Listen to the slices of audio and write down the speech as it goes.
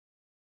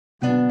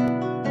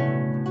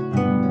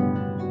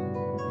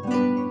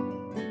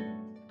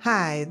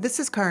Hi,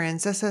 this is Carin,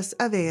 Zissis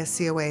of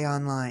ASCOA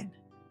Online.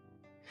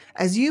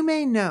 As you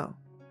may know,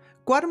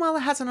 Guatemala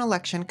has an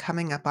election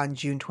coming up on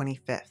June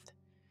 25th.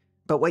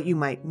 But what you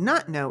might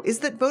not know is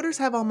that voters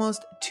have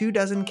almost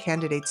 24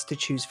 candidates to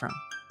choose from.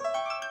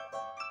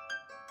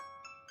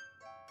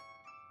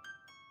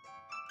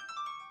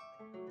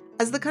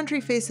 As the country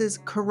faces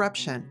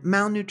corruption,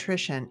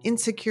 malnutrition,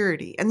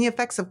 insecurity, and the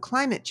effects of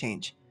climate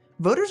change,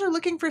 voters are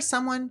looking for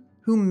someone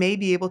who may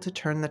be able to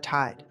turn the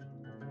tide.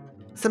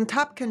 Some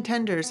top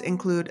contenders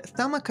include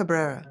Thelma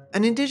Cabrera,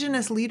 an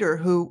indigenous leader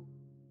who,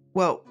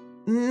 well,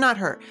 not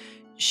her,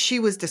 she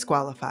was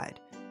disqualified.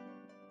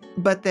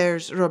 But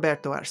there's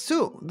Roberto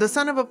Arzu, the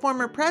son of a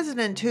former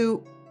president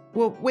who,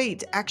 well,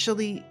 wait,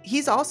 actually,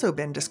 he's also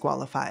been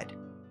disqualified.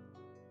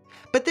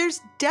 But there's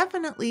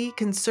definitely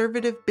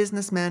conservative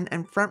businessman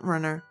and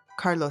frontrunner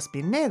Carlos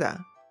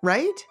Pineda,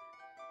 right?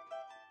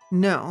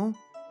 No,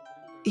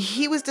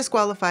 he was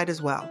disqualified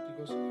as well.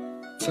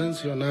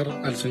 Sancionar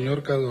al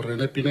señor Carlos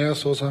René Pineda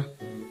Sosa,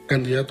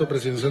 candidato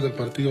presidencial del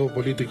partido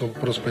político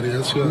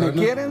Prosperidad Ciudadana.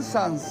 Me quieren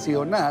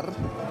sancionar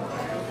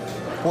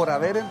por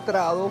haber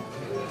entrado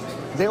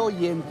de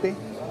oyente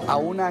a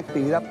una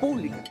actividad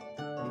pública.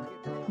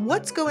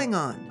 What's going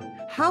on?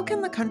 How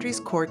can the country's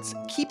courts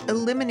keep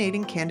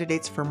eliminating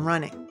candidates from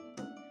running?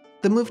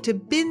 The move to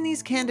bin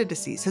these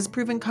candidacies has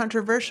proven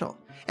controversial,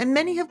 and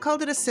many have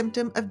called it a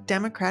symptom of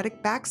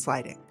democratic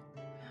backsliding.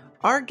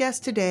 Our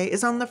guest today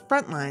is on the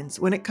front lines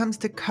when it comes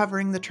to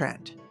covering the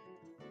trend.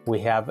 We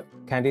have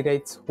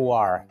candidates who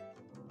are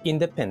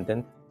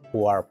independent,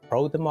 who are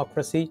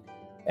pro-democracy,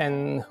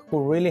 and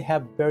who really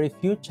have very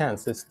few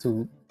chances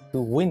to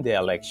win the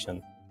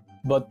election.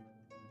 But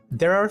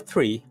there are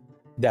three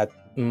that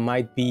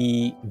might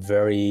be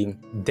very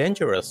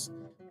dangerous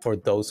for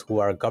those who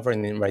are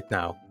governing right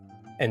now.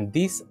 And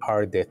these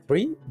are the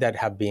three that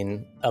have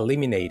been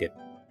eliminated.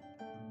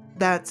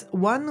 That's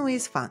Juan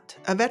Luis Font,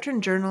 a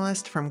veteran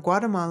journalist from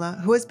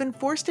Guatemala who has been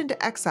forced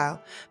into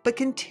exile but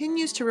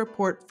continues to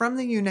report from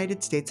the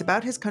United States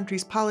about his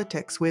country's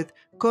politics with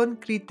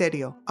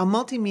ConCriterio, a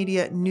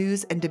multimedia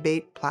news and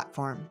debate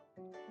platform.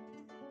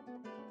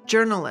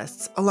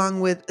 Journalists, along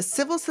with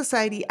civil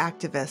society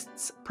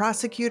activists,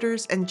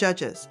 prosecutors, and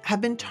judges,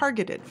 have been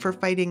targeted for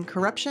fighting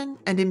corruption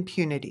and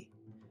impunity,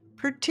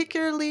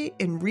 particularly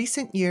in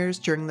recent years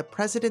during the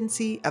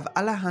presidency of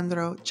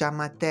Alejandro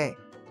Giammattei,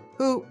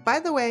 who, by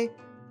the way,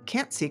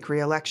 can't seek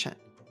re-election.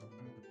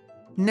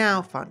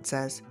 Now, Font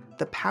says,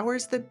 the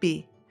powers that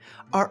be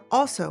are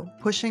also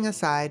pushing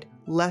aside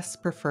less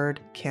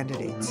preferred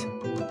candidates.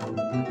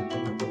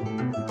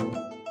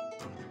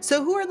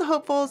 So who are the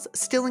hopefuls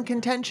still in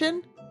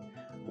contention?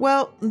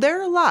 Well, there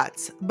are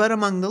lots, but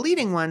among the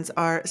leading ones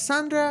are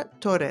Sandra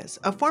Torres,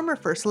 a former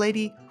First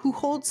Lady who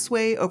holds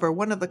sway over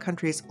one of the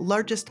country's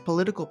largest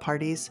political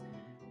parties,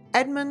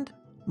 Edmund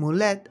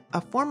Mulet,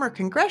 a former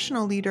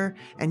congressional leader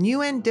and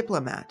UN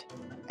diplomat,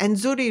 and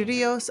Zuri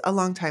Rios, a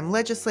longtime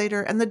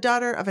legislator and the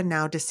daughter of a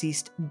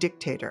now-deceased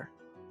dictator.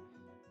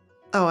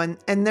 Oh,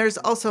 and there's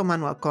also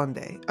Manuel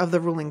Conde of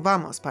the ruling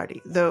Vamos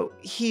party, though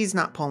he's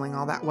not polling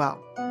all that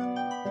well.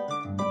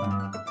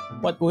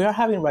 What we are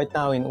having right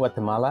now in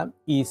Guatemala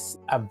is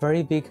a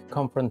very big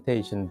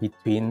confrontation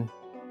between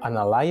an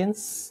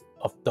alliance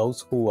of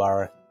those who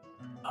are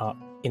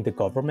in the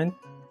government.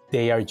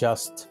 They are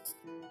just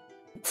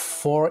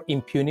for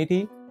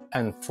impunity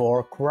and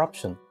for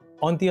corruption.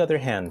 On the other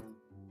hand,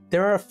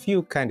 there are a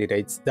few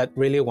candidates that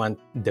really want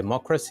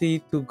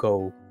democracy to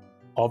go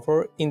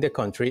over in the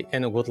country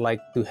and would like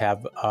to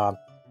have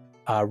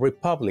a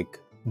republic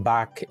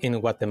back in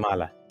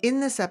Guatemala. In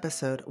this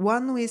episode,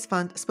 Juan Luis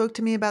Font spoke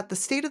to me about the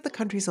state of the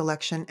country's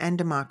election and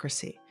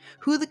democracy,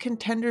 who the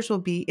contenders will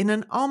be in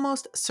an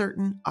almost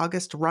certain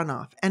August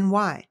runoff, and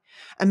why,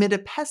 amid a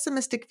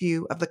pessimistic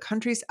view of the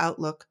country's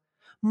outlook,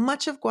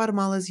 much of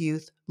Guatemala's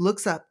youth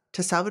looks up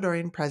to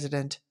Salvadorian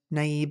President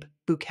Nayib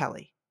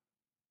Bukele.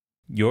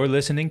 You're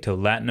listening to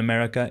Latin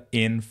America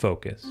in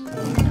Focus.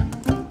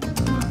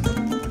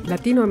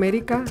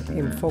 Latinoamérica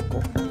en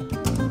Foco.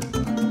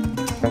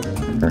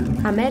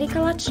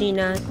 América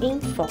Latina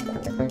em Foco.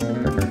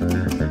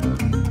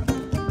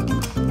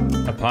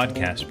 A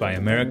podcast by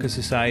America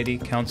Society,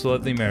 Council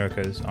of the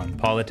Americas on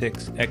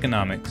politics,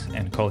 economics,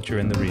 and culture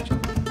in the region.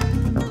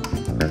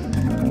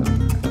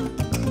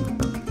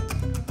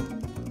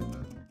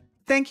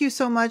 Thank you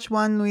so much,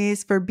 Juan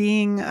Luis, for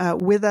being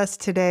with us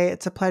today.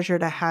 It's a pleasure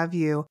to have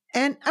you.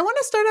 And I want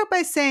to start out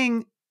by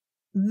saying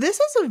this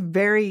is a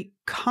very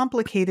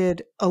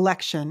complicated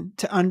election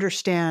to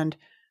understand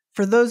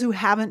for those who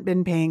haven't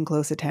been paying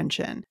close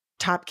attention.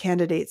 Top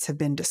candidates have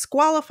been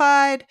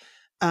disqualified.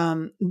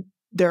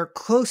 There are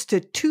close to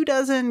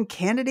 24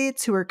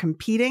 candidates who are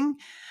competing.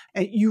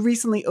 You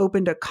recently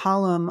opened a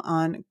column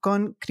on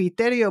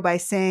ConCriterio by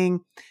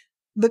saying,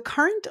 the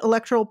current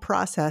electoral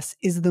process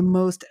is the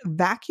most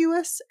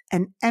vacuous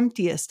and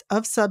emptiest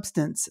of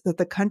substance that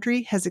the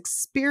country has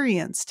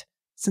experienced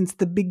since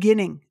the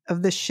beginning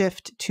of the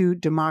shift to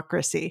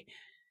democracy.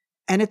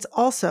 And it's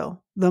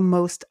also the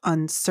most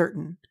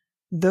uncertain.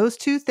 Those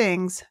two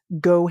things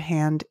go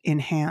hand in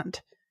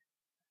hand.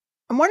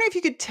 I'm wondering if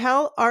you could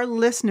tell our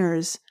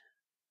listeners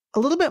a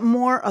little bit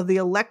more of the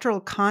electoral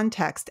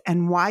context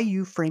and why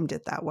you framed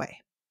it that way.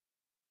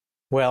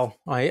 Well,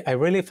 I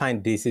really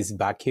find this is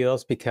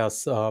vacuous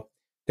because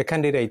the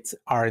candidates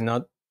are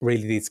not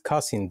really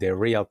discussing the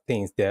real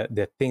things,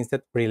 the things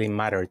that really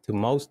matter to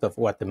most of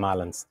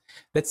Guatemalans.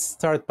 Let's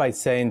start by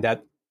saying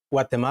that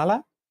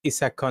Guatemala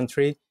is a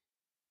country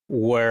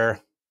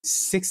where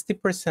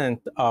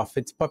 60% of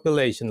its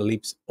population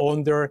lives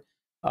under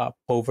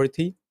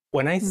poverty.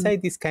 When I say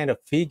these kind of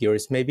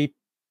figures, maybe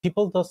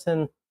people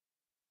doesn't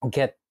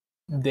get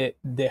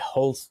the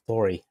whole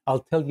story.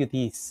 I'll tell you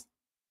this.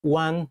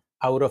 1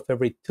 out of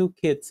every 2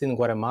 kids in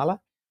Guatemala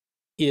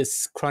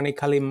is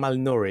chronically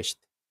malnourished.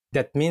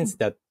 That means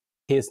that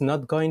he is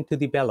not going to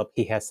develop,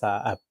 he has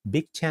a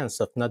big chance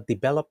of not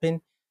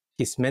developing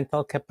his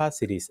mental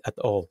capacities at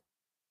all.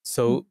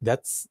 So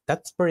that's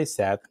very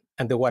sad.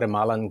 And the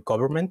Guatemalan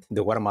government,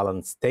 the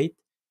Guatemalan state,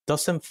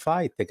 doesn't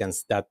fight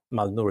against that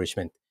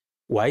malnourishment.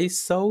 Why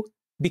so?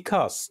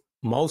 Because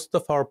most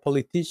of our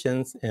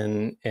politicians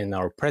and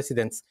our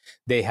presidents,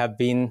 they have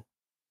been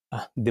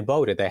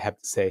devoted, I have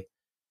to say,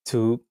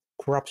 to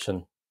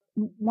corruption.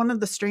 One of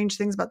the strange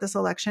things about this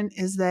election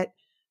is that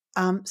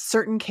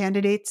certain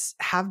candidates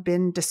have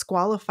been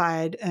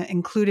disqualified,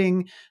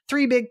 including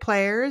 3 big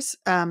players.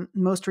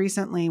 Most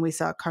recently, we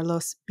saw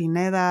Carlos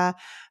Pineda,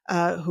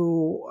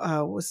 who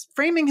was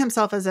framing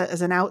himself as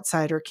an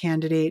outsider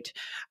candidate.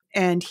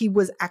 And he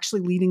was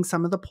actually leading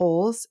some of the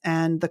polls.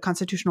 And the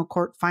Constitutional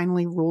Court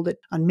finally ruled it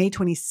on May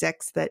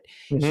 26th that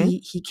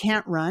he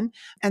can't run.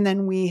 And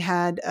then we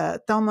had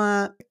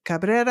Thelma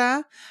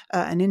Cabrera,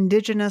 an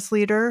indigenous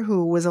leader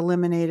who was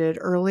eliminated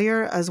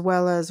earlier, as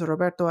well as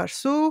Roberto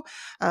Arzu,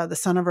 the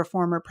son of our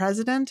former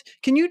president.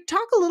 Can you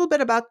talk a little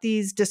bit about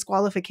these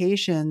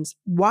disqualifications?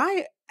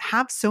 Why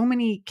have so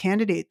many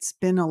candidates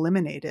been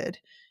eliminated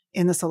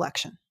in this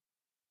election?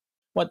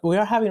 What we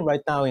are having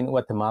right now in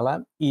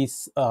Guatemala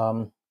is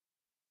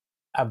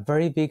a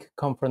very big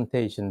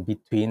confrontation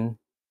between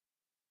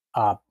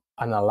an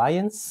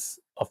alliance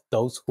of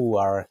those who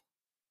are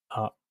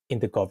in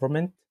the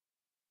government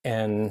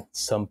and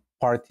some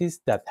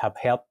parties that have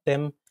helped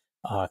them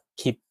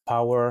keep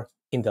power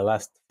in the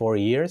last 4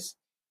 years.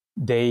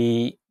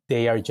 They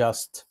are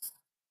just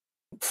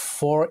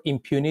for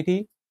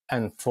impunity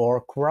and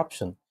for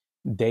corruption.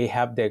 They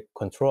have the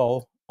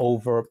control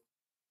over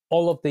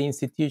all of the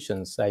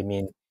institutions. I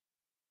mean,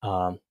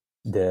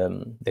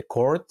 the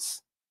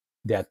courts,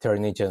 the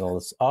Attorney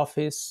General's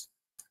office,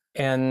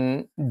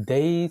 and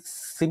they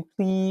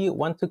simply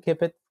want to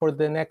keep it for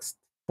the next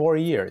 4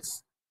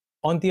 years.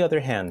 On the other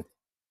hand,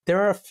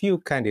 there are a few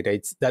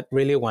candidates that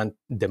really want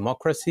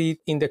democracy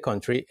in the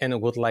country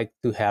and would like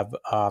to have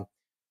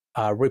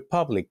a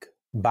republic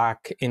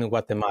back in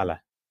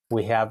Guatemala.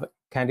 We have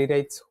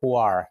candidates who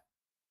are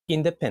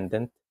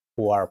independent,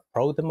 who are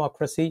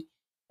pro-democracy,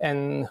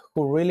 and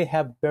who really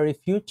have very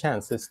few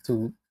chances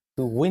to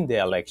win the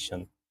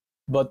election.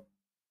 But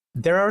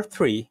there are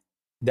 3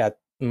 that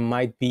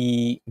might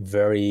be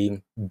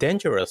very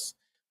dangerous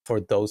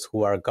for those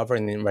who are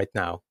governing right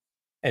now.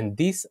 And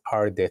these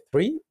are the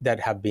 3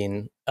 that have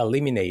been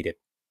eliminated.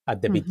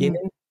 At the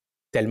beginning,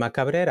 Thelma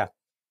Cabrera,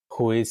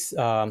 who is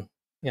at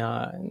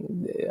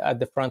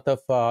the front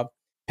of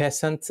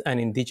Peasant and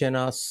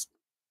Indigenous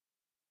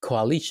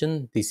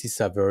Coalition. This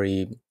is a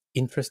very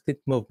interested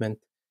movement.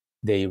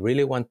 They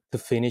really want to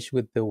finish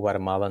with the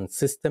Guatemalan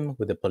system,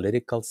 with the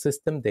political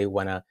system. They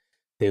wanna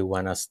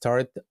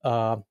start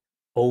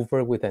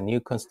over with a new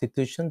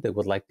constitution. They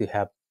would like to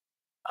have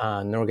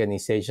an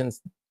organization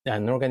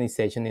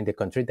in the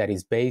country that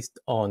is based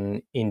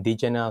on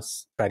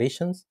indigenous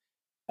traditions.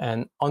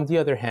 And on the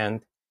other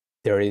hand,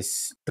 there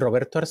is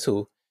Roberto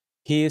Arzu.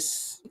 He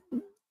is,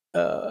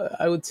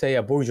 I would say,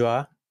 a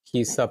bourgeois.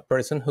 He's a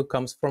person who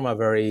comes from a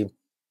very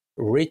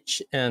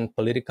rich and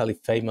politically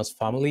famous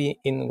family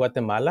in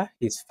Guatemala.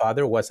 His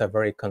father was a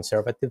very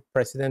conservative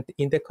president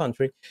in the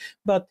country,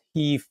 but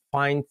he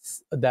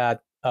finds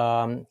that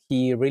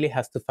he really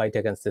has to fight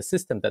against the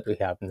system that we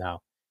have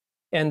now.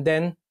 And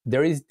then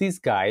there is this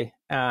guy,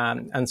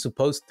 and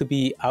supposed to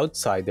be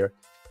outsider,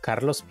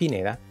 Carlos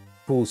Pineda,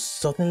 who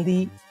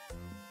suddenly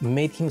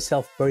made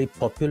himself very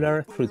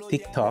popular through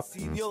TikTok.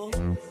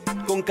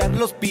 Con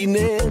Carlos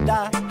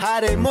Pineda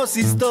haremos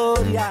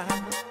historia.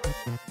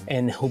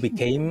 And who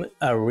became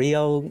a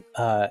real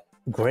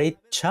great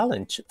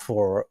challenge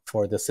for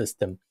the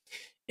system.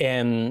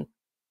 And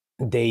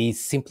they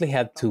simply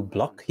had to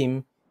block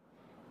him.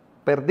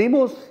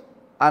 Perdimos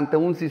ante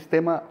un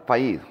sistema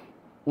fallido,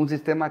 un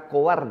sistema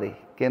cobarde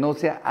que no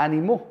se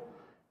animó.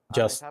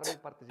 Just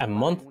a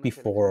month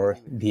before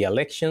the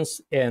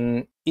elections,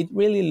 and it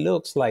really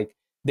looks like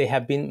they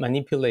have been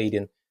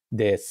manipulating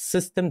the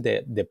system,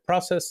 the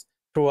process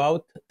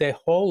throughout the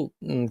whole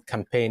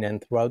campaign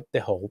and throughout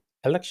the whole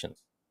elections.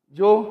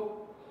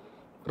 Yo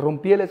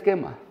rompí el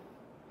esquema.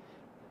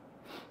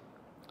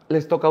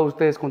 Les toca a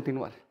ustedes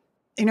continuar.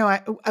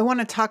 I want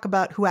to talk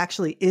about who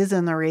actually is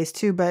in the race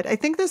too, but I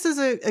think this is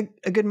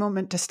a good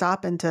moment to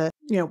stop and to,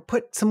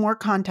 put some more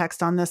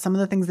context on this. Some of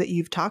the things that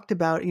you've talked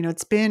about,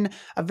 it's been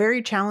a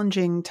very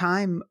challenging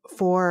time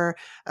for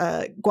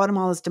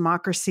Guatemala's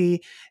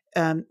democracy.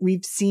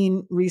 We've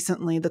seen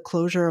recently the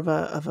closure of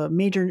a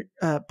major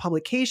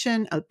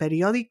publication, El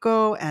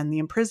Periódico, and the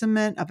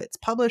imprisonment of its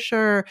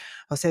publisher,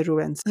 José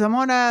Rubén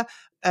Zamora.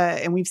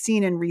 And we've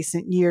seen in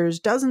recent years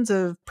dozens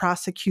of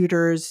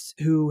prosecutors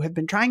who have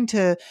been trying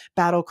to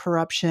battle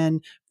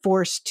corruption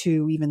forced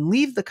to even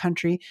leave the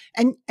country.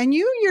 And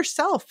you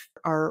yourself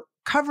are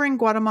covering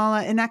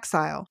Guatemala in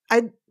exile.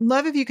 I'd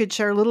love if you could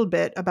share a little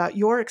bit about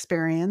your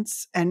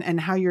experience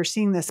and how you're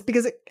seeing this,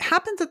 because it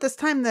happens at this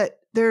time that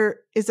there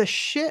is a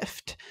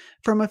shift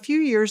from a few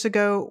years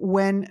ago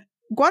when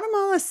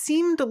Guatemala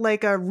seemed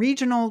like a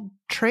regional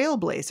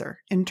trailblazer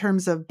in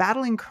terms of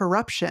battling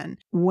corruption,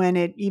 when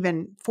it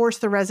even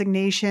forced the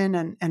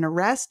resignation and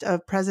arrest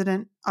of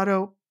President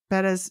Otto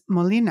Pérez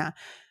Molina.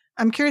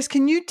 I'm curious,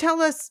 can you tell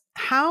us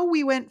how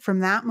we went from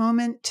that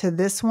moment to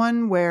this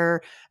one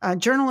where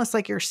journalists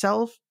like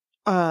yourself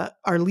are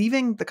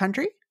leaving the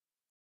country?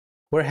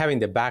 We're having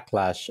the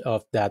backlash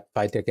of that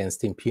fight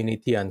against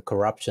impunity and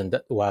corruption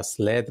that was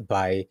led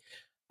by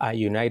a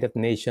United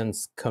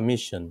Nations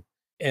Commission.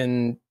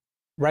 And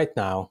right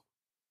now,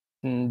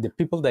 the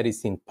people that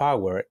is in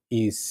power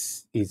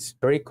is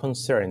very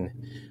concerned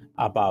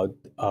about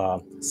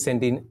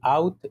sending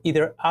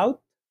either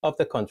out of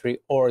the country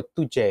or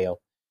to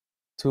jail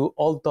to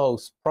all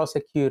those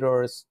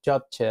prosecutors,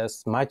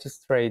 judges,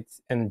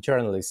 magistrates, and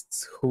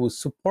journalists who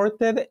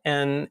supported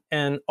and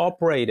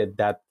operated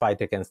that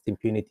fight against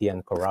impunity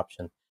and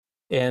corruption.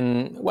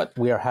 And what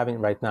we are having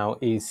right now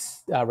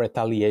is a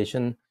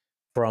retaliation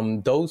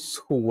from those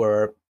who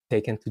were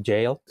taken to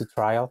jail, to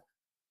trial,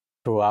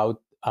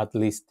 throughout at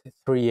least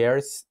 3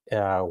 years,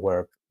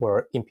 where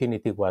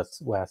impunity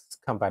was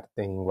combated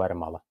in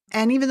Guatemala.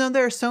 And even though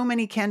there are so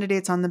many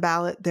candidates on the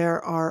ballot,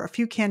 there are a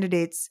few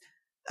candidates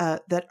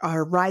that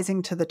are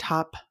rising to the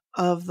top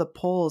of the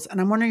polls.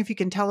 And I'm wondering if you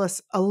can tell us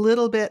a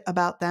little bit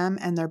about them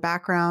and their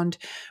background.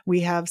 We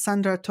have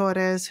Sandra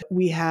Torres,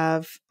 we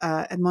have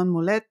Edmond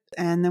Mulet,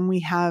 and then we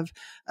have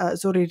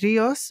Zori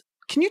Rios.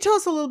 Can you tell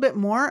us a little bit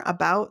more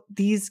about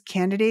these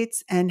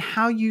candidates and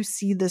how you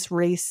see this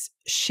race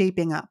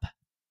shaping up?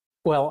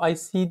 Well, I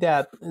see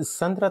that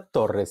Sandra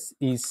Torres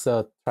is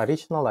a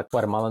traditional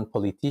Guatemalan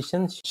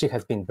politician. She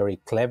has been very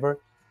clever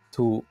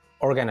to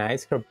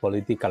organize her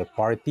political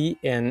party,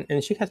 and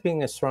she has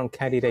been a strong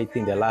candidate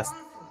in the last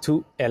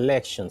 2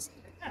 elections.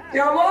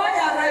 Yo voy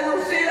a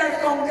reducir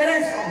el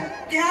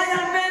Congreso, que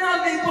haya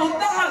menos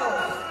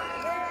diputados,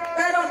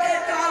 pero que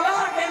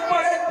trabajen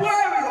por el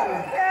pueblo.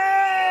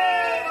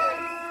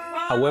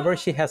 However,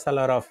 she has a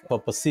lot of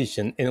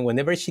opposition, and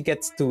whenever she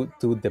gets to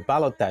the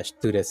ballotage,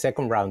 to the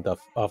second round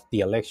of the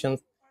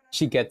elections,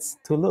 she gets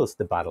to lose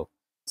the battle.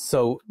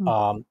 So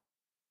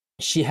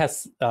she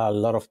has a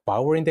lot of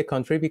power in the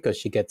country because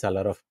she gets a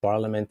lot of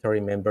parliamentary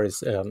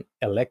members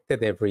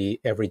elected every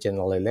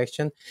general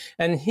election.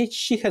 And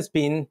she has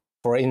been,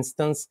 for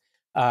instance,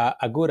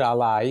 a good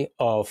ally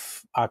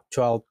of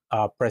actual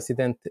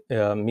President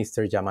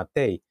Mr.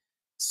 Yamatei.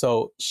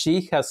 So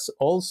she has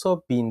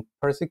also been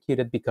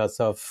persecuted because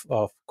of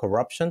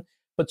corruption,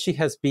 but she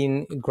has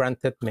been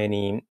granted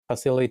many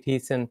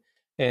facilities.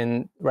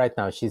 And right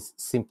now she's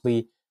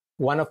simply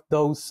one of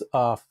those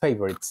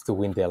favorites to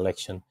win the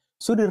election.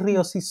 Zuri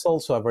Rios is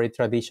also a very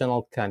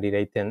traditional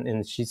candidate,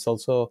 and she's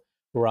also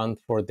run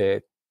for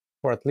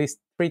at least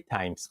 3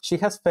 times. She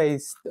has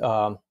faced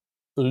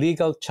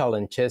legal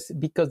challenges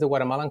because the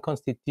Guatemalan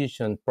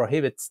Constitution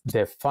prohibits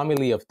the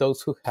family of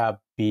those who have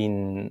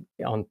been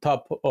on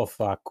top of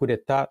a coup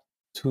d'etat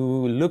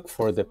to look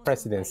for the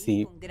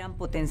presidency. Con gran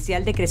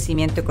potencial de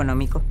crecimiento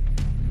económico,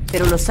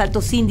 pero los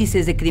altos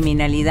índices de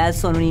criminalidad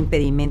son un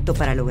impedimento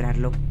para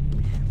lograrlo.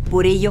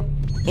 Por ello,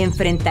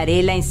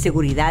 enfrentaré la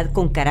inseguridad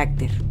con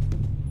carácter.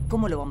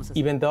 ¿Cómo lo vamos a hacer?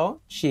 Even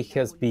though she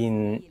has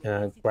been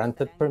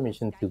granted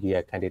permission to be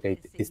a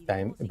candidate this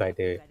time by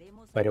the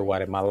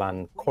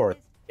Guatemalan court.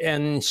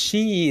 And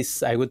she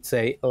is, I would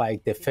say,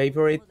 like the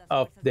favorite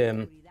of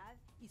the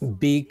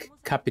big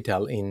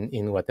capital in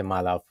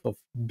Guatemala, of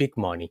big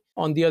money.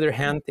 On the other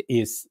hand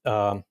is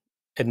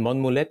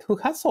Edmond Mulet, who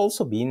has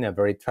also been a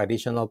very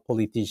traditional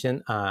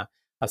politician, a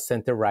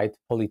center-right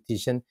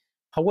politician.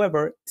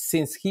 However,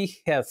 since he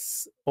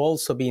has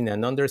also been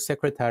an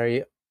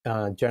undersecretary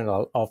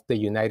general of the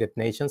United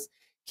Nations,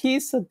 he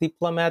is a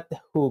diplomat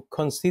who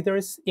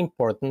considers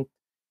important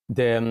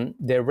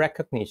the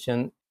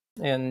recognition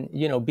and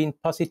being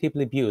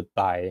positively viewed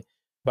by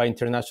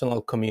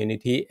international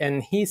community,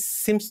 and he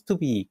seems to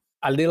be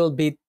a little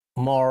bit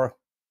more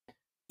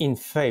in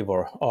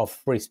favor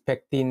of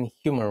respecting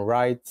human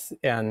rights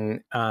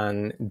and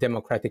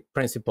democratic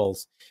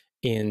principles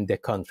in the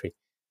country.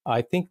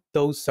 I think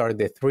those are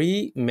the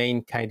 3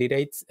 main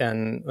candidates,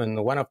 and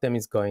one of them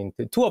is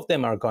two of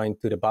them are going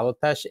to the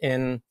ballotage,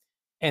 and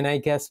I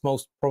guess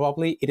most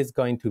probably it is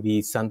going to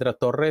be Sandra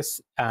Torres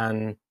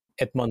and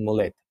Edmond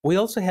Mulet. We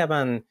also have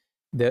an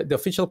the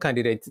official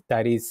candidate,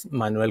 that is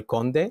Manuel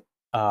Conde,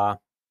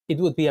 it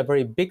would be a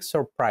very big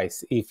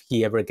surprise if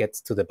he ever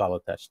gets to the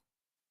ballotage.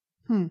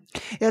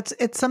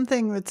 It's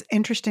something that's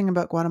interesting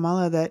about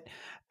Guatemala that,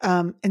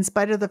 in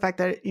spite of the fact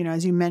that,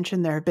 as you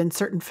mentioned, there have been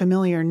certain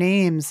familiar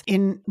names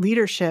in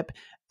leadership,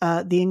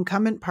 the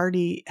incumbent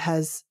party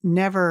has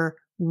never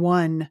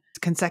won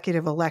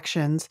consecutive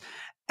elections.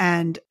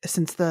 And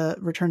since the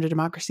return to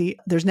democracy,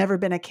 there's never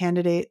been a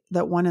candidate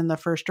that won in the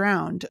first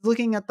round.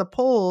 Looking at the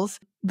polls,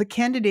 the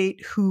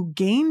candidate who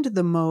gained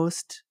the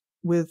most,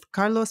 with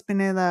Carlos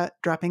Pineda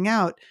dropping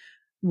out,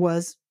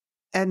 was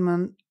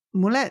Edmond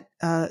Mulet.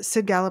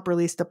 Sid Gallup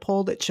released a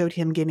poll that showed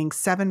him gaining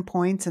 7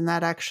 points, and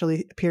that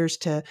actually appears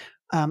to,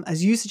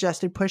 as you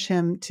suggested, push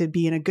him to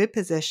be in a good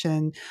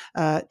position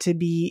to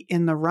be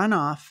in the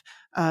runoff.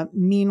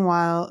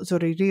 Meanwhile,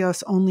 Zori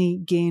Rios only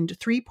gained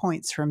 3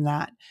 points from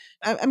that.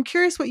 I'm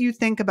curious what you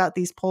think about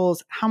these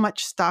polls, how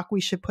much stock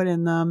we should put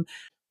in them.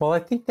 Well, I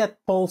think that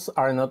polls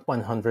are not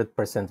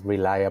 100%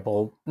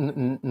 reliable,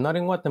 not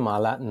in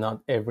Guatemala,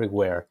 not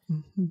everywhere.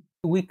 Mm-hmm.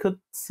 We could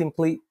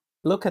simply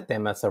look at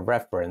them as a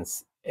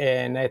reference.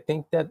 And I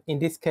think that in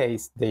this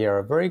case, they are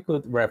a very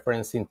good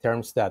reference in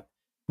terms that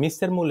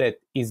Mr.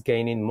 Mulet is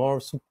gaining more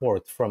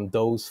support from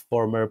those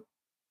former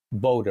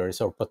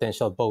voters or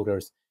potential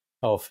voters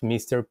of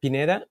Mr.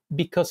 Pineda,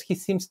 because he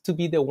seems to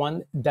be the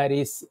one that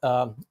is,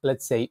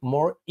 let's say,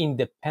 more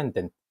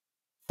independent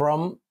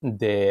from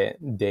the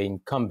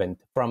incumbent,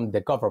 from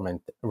the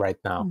government right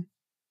now.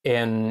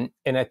 And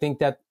I think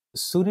that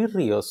Zuri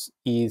Rios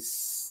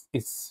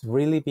is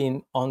really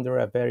been under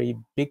a very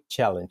big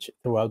challenge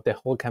throughout the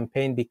whole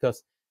campaign,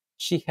 because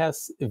she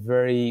has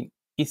very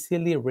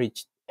easily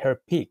reached her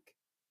peak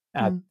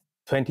at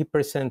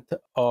 20%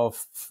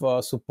 of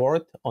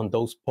support on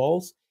those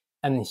polls,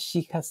 and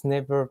she has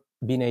never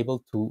been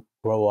able to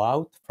grow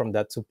out from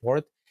that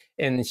support,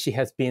 and she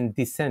has been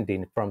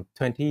descending from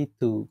 20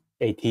 to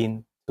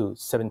 18 to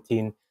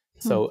 17.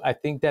 So I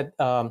think that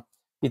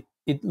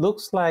it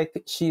looks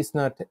like she's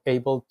not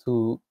able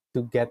to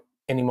get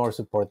any more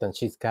support than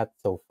she's got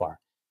so far.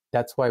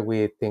 That's why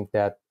we think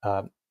that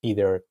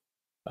either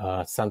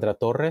Sandra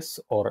Torres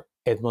or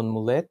Edmond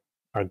Mulet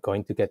are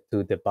going to get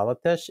to the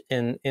ballotage,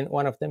 and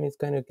one of them is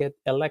going to get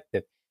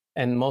elected.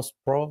 And most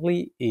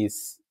probably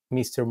is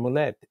Mr.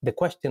 Mulet. The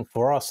question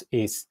for us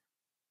is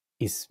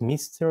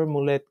Mr.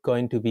 Mulet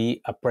going to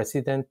be a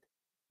president,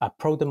 a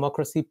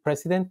pro-democracy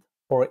president,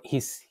 or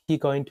is he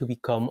going to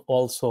become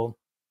also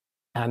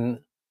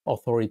an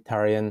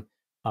authoritarian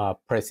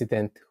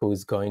president who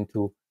is going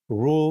to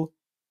rule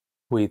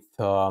with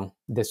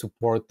the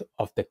support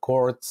of the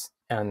courts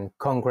and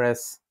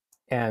Congress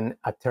and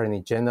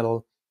Attorney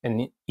General?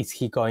 And is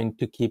he going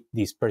to keep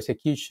this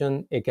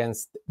persecution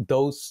against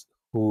those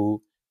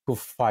who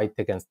fight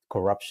against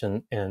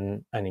corruption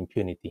and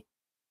impunity?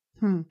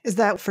 Is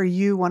that for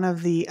you one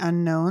of the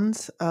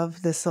unknowns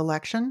of this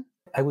election?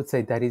 I would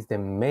say that is the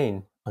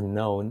main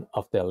unknown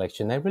of the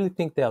election. I really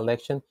think the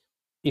election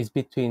is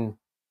between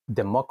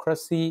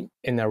democracy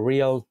and a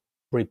real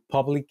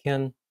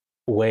Republican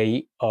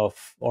way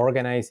of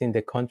organizing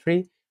the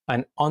country,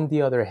 and on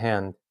the other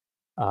hand,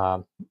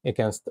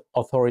 against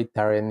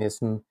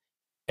authoritarianism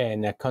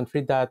and a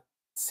country that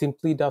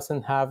simply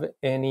doesn't have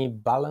any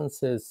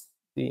balances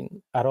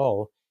at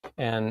all,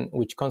 and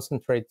which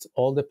concentrates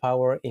all the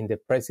power in the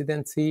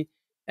presidency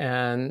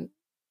and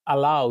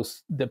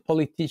allows the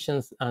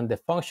politicians and the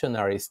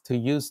functionaries to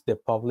use the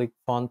public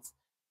funds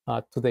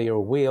to their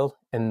will,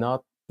 and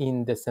not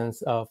in the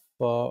sense of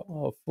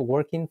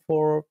working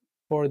for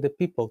the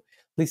people.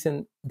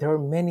 Listen, there are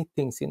many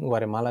things in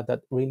Guatemala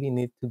that really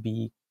need to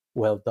be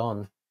well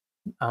done.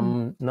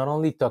 I'm not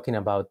only talking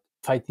about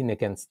fighting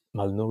against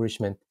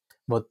malnourishment,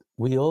 but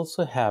we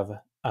also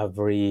have a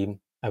very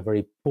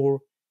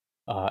poor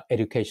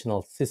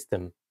educational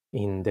system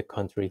in the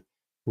country.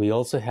 We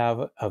also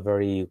have a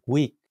very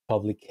weak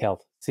public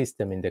health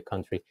system in the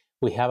country.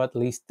 We have at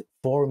least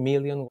 4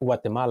 million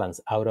Guatemalans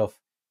out of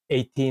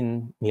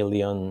 18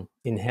 million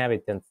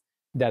inhabitants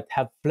that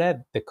have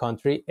fled the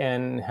country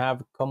and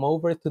have come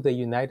over to the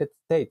United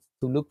States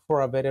to look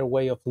for a better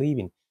way of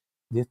living.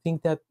 Do you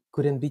think that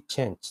couldn't be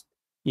changed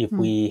if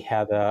we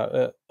had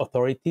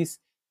authorities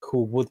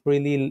who would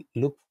really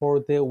look for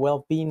the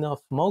well-being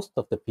of most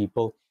of the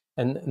people,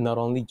 and not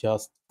only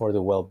just for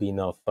the well-being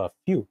of a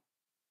few?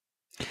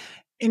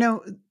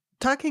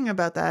 Talking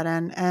about that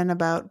and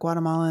about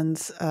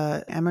Guatemalans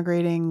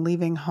emigrating,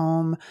 leaving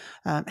home,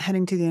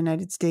 heading to the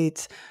United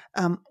States,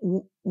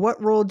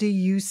 what role do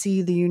you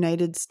see the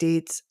United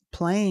States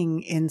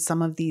playing in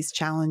some of these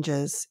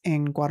challenges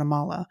in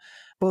Guatemala,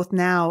 both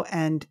now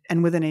and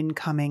with an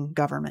incoming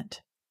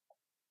government?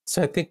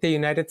 So I think the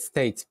United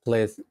States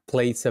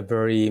plays a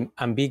very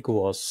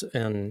ambiguous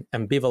and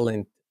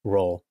ambivalent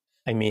role.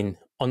 I mean,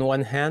 on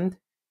one hand,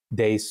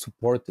 they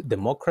support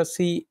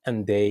democracy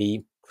and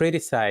they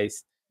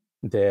criticize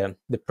the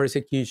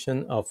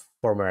persecution of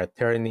former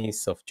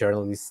attorneys, of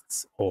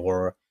journalists,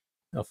 or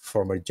of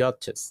former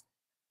judges.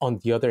 On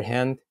the other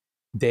hand,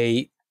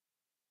 they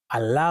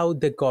allow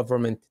the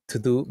government to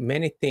do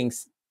many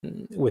things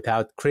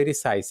without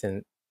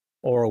criticizing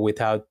or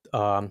without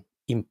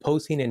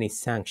imposing any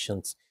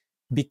sanctions,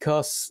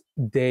 because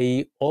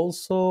they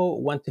also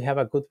want to have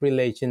a good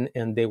relation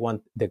and they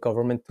want the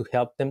government to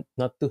help them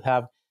not to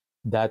have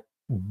that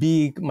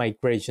big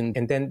migration.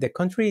 And then the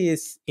country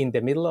is in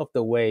the middle of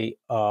the way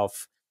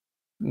of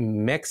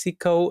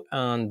Mexico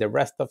and the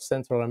rest of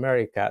Central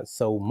America.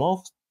 So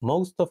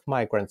most of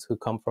migrants who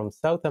come from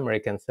South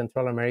America and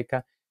Central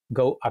America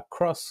go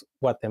across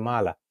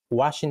Guatemala.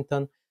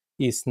 Washington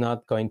is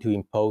not going to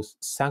impose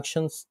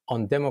sanctions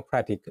on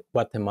democratic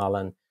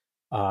Guatemalan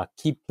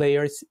key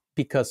players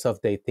because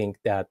they think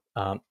that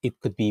it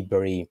could be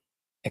very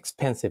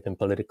expensive in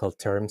political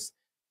terms.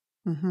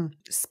 Mm-hmm.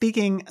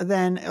 Speaking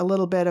then a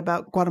little bit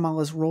about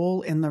Guatemala's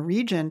role in the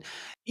region,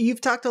 you've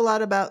talked a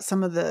lot about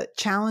some of the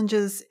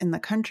challenges in the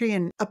country,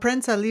 and a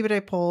Prensa Libre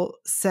poll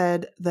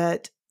said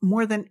that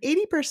more than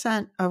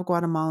 80% of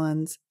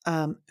Guatemalans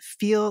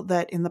feel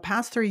that in the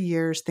past 3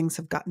 years, things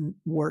have gotten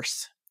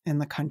worse in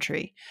the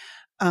country.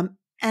 And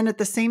at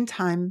the same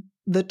time,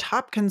 the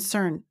top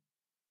concern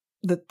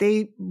that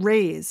they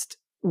raised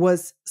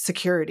was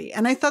security.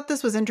 And I thought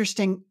this was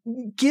interesting,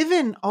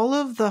 given all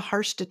of the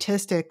harsh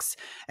statistics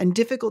and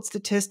difficult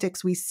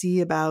statistics we see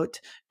about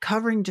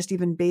covering just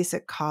even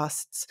basic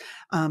costs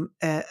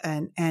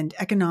and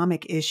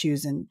economic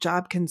issues and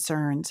job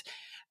concerns,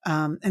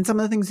 and some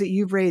of the things that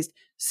you've raised.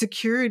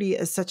 Security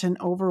is such an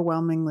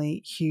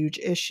overwhelmingly huge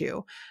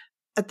issue.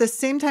 At the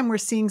same time, we're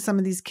seeing some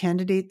of these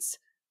candidates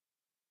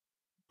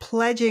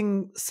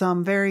pledging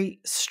some very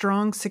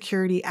strong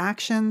security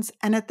actions.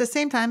 And at the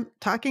same time,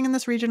 talking in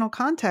this regional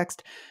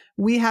context,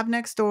 we have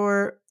next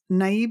door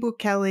Nayib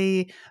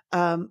Bukele,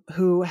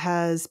 who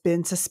has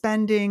been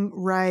suspending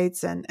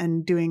rights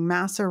and doing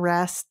mass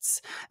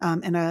arrests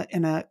in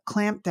a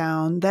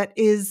clampdown that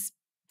is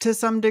to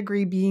some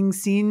degree being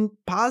seen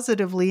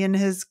positively in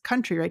his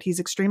country, right? He's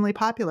extremely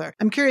popular.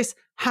 I'm curious,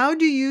 how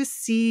do you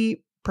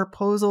see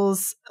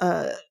proposals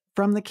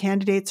from the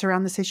candidates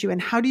around this issue,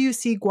 and how do you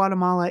see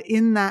Guatemala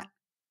in that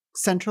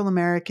Central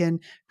American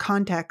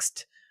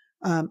context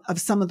of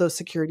some of those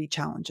security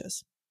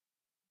challenges?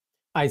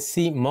 I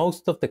see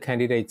most of the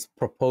candidates'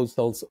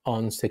 proposals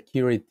on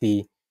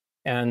security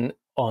and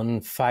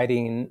on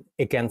fighting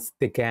against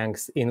the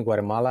gangs in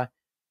Guatemala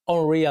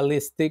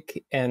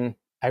unrealistic, and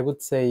I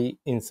would say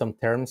in some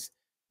terms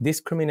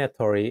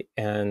discriminatory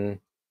and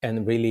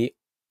really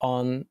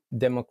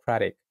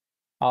undemocratic.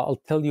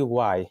 I'll tell you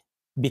why.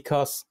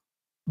 Because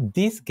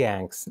these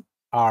gangs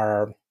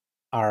are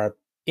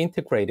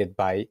integrated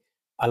by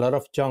a lot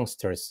of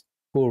youngsters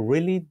who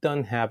really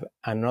don't have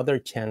another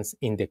chance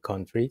in the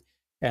country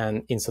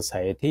and in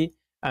society,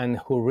 and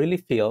who really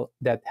feel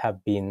that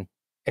have been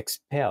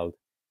expelled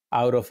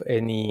out of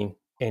any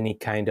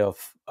kind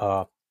of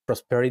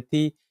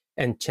prosperity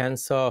and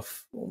chance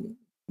of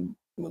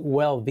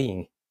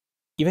well-being.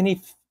 Even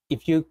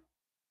if you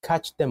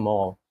catch them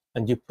all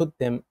and you put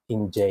them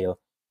in jail,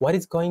 what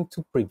is going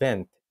to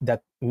prevent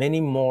that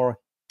many more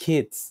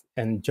kids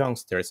and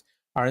youngsters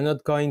are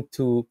not going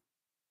to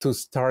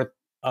start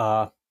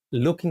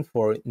looking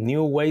for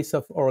new ways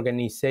of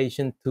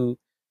organization to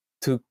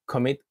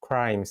commit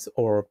crimes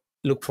or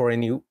look for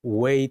any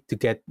way to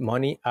get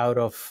money out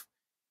of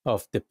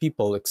the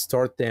people,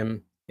 extort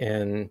them,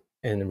 and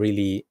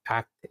really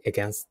act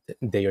against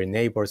their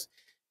neighbors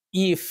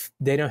if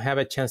they don't have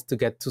a chance to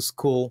get to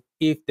school,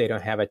 if they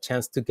don't have a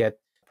chance to get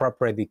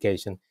proper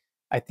education.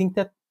 I think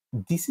that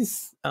this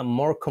is a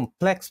more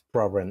complex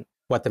problem.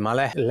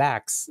 Guatemala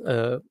lacks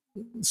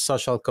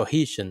social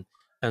cohesion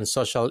and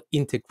social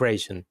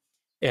integration.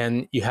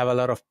 And you have a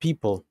lot of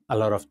people, a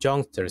lot of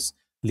youngsters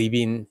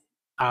living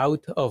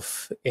out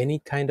of any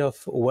kind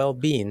of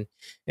well-being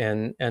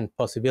and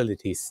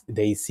possibilities.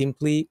 They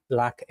simply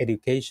lack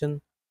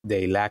education,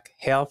 they lack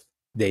health,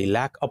 they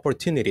lack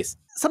opportunities.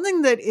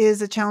 Something that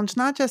is a challenge,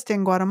 not just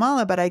in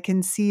Guatemala, but I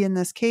can see in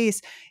this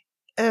case,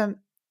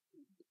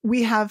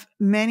 we have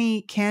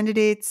many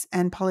candidates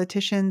and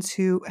politicians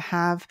who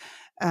have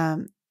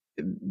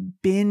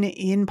been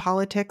in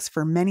politics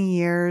for many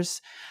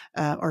years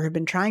or have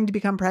been trying to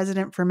become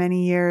president for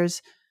many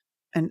years.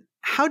 And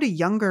how do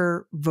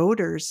younger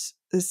voters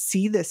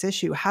see this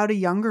issue? How do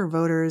younger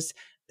voters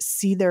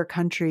see their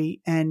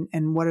country, and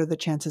what are the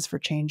chances for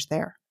change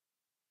there?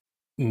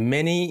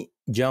 Many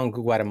young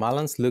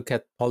Guatemalans look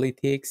at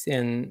politics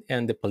and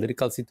the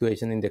political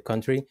situation in the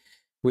country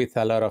with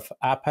a lot of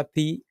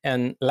apathy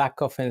and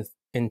lack of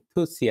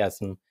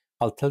enthusiasm.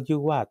 I'll tell you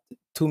what,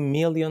 2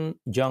 million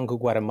young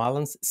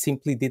Guatemalans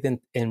simply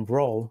didn't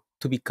enroll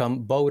to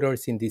become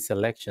voters in this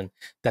election.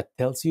 That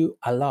tells you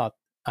a lot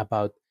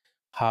about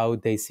how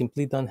they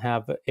simply don't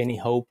have any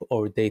hope,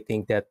 or they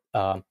think that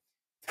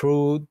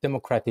through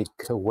democratic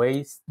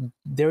ways,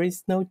 there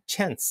is no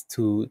chance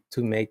to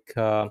make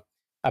a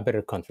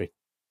better country.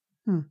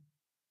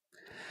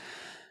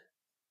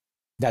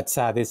 That's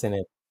sad, isn't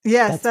it?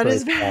 Yes, that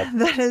is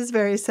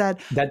very sad.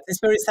 That is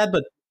very sad,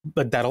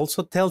 but that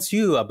also tells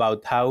you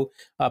about how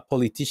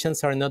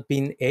politicians are not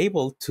being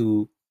able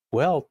to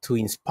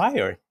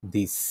inspire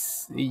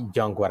these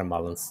young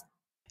Guatemalans.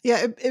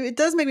 Yeah, it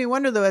does make me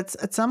wonder, though,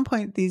 at some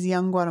point, these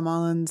young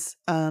Guatemalans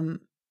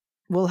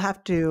will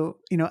have to,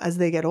 as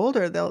they get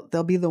older,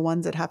 they'll be the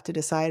ones that have to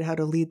decide how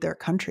to lead their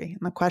country.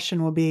 And the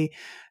question will be,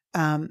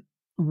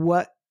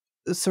 what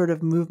sort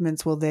of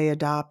movements will they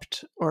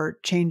adopt or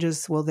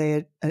changes will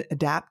they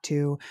adapt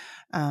to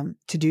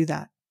do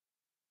that?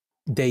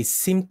 They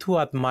seem to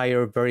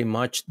admire very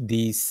much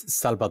this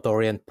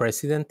Salvadorian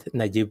president,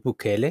 Nayib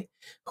Bukele,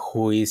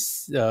 who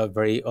is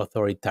very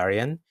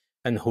authoritarian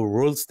and who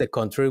rules the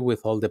country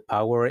with all the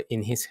power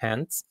in his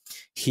hands.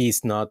 He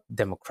is not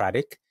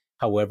democratic.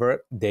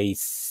 However,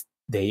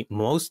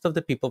 most of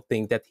the people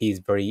think that he is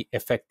very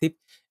effective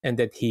and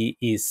that he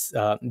is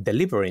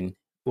delivering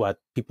what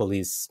people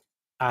is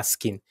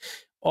asking.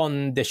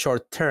 On the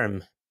short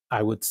term,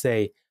 I would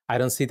say, I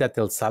don't see that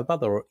El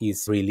Salvador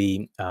is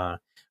really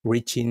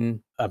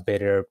reaching a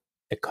better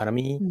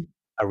economy,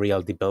 a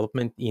real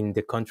development in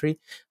the country.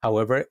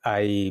 However,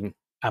 I'm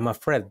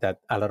afraid that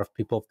a lot of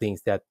people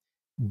think that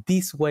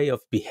this way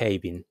of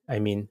behaving, I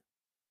mean,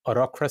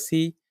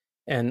 autocracy,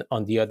 and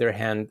on the other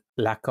hand,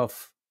 lack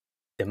of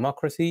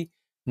democracy,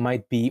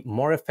 might be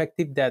more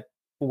effective than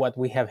what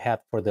we have had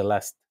for the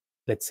last,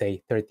 let's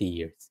say, 30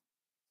 years.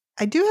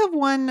 I do have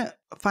one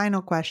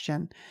final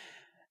question.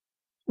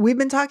 We've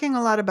been talking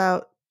a lot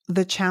about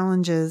the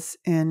challenges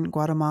in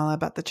Guatemala,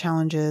 about the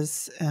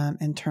challenges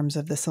in terms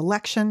of this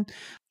election.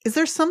 Is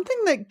there something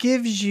that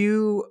gives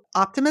you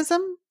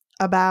optimism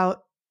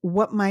about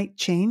what might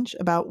change,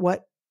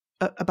 about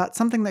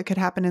something that could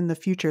happen in the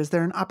future? Is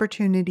there an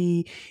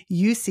opportunity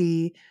you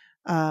see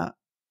for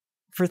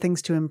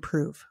things to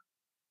improve?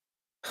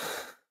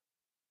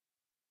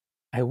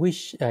 I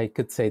wish I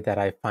could say that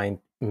I find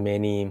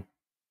many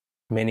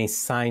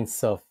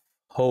signs of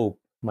hope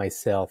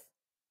myself,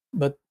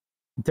 but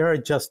there are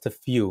just a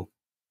few.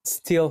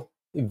 Still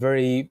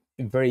very,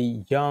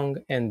 very young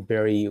and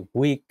very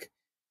weak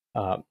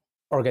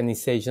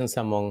organizations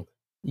among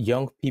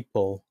young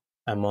people,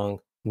 among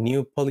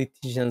new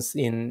politicians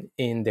in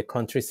the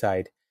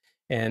countryside.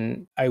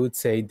 And I would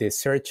say the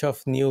search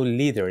of new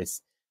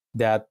leaders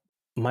that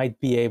might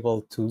be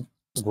able to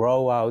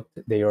grow out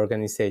their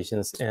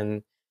organizations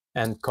and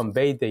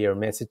convey their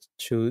message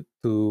to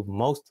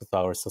most of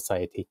our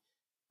society.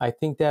 I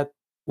think that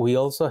we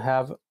also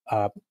have,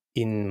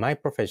 in my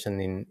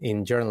profession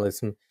in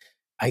journalism,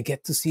 I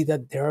get to see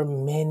that there are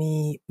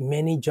many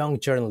young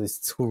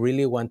journalists who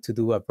really want to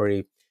do a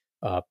very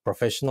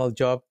professional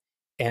job,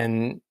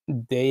 and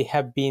they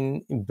have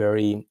been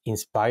very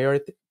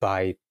inspired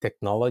by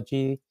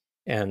technology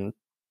and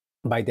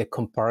by the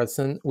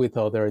comparison with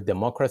other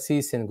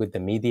democracies and with the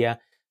media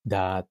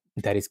that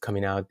is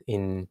coming out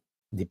in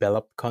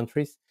developed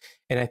countries.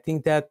 And I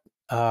think that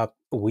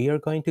we are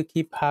going to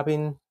keep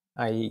having,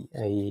 I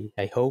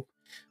hope,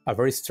 a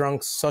very strong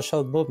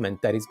social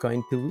movement that is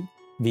going to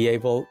be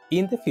able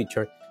in the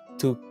future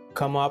to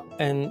come up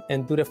and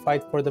do the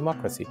fight for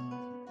democracy.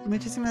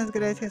 Muchísimas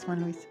gracias,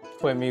 Juan Luis.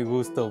 Fue mi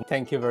gusto.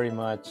 Thank you very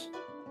much.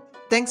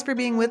 Thanks for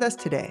being with us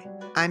today.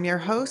 I'm your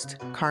host,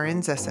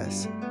 Carin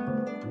Zissis.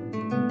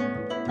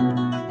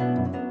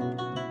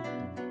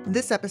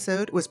 This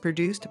episode was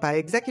produced by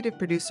executive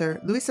producer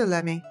Luisa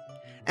Lemy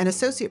and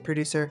associate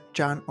producer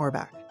John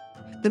Orbach.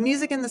 The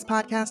music in this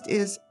podcast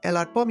is El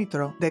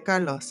Arpómetro de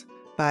Carlos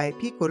by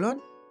P. Colon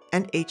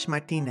and H.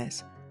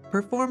 Martinez,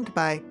 performed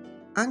by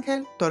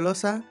Ángel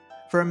Tolosa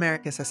for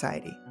America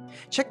Society.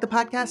 Check the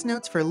podcast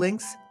notes for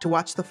links to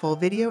watch the full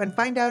video and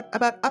find out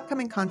about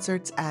upcoming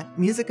concerts at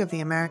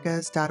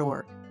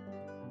musicoftheamericas.org.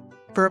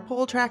 For a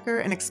poll tracker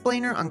and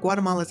explainer on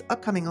Guatemala's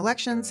upcoming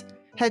elections,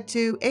 head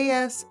to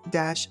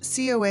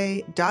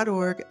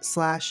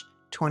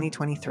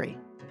as-coa.org/2023.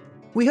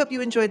 We hope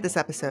you enjoyed this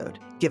episode.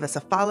 Give us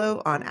a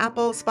follow on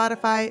Apple,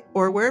 Spotify,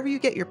 or wherever you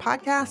get your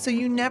podcasts so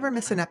you never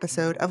miss an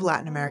episode of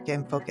Latin America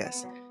in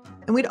Focus.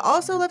 And we'd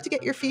also love to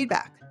get your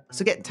feedback.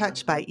 So get in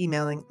touch by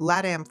emailing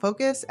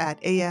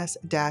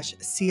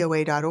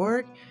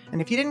latamfocus@as-coa.org.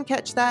 And if you didn't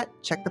catch that,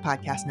 check the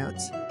podcast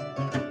notes.